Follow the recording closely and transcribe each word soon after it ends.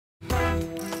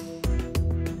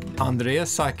Andrea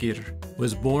Sakir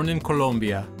was born in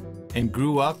Colombia and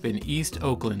grew up in East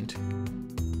Oakland.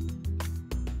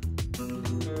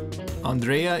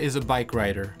 Andrea is a bike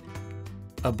rider,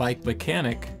 a bike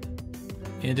mechanic,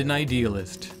 and an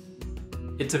idealist.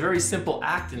 It's a very simple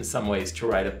act in some ways to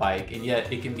ride a bike, and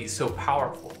yet it can be so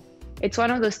powerful. It's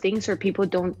one of those things where people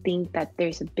don't think that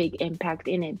there's a big impact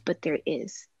in it, but there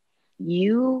is.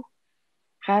 You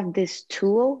have this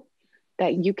tool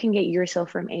that you can get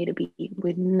yourself from A to B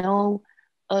with no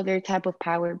other type of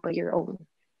power but your own.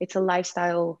 It's a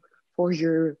lifestyle for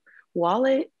your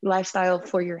wallet, lifestyle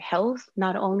for your health,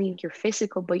 not only your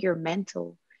physical, but your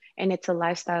mental. And it's a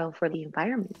lifestyle for the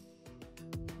environment.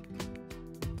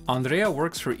 Andrea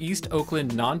works for East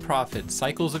Oakland nonprofit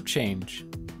Cycles of Change,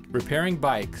 repairing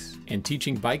bikes and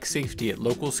teaching bike safety at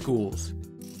local schools.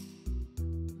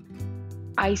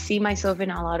 I see myself in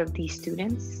a lot of these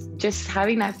students, just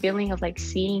having that feeling of like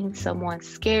seeing someone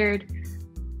scared,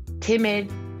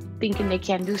 timid, thinking they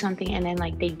can't do something, and then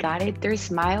like they got it. Their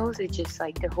smiles, it's just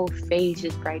like their whole face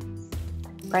just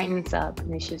brightens up,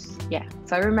 and it's just, yeah.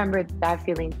 So I remember that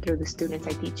feeling through the students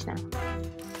I teach now.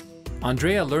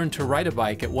 Andrea learned to ride a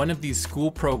bike at one of these school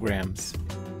programs.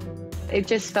 It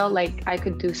just felt like I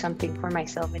could do something for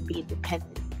myself and be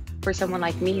independent. For someone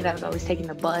like me that was always taking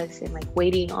the bus and like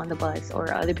waiting on the bus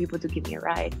or other people to give me a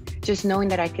ride, just knowing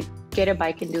that I could get a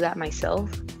bike and do that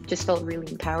myself just felt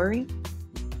really empowering.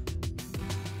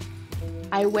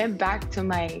 I went back to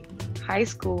my high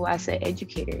school as an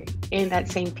educator in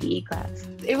that same PE class.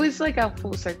 It was like a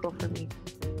full circle for me.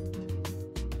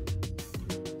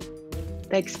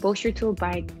 The exposure to a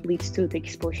bike leads to the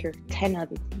exposure of 10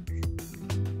 other things.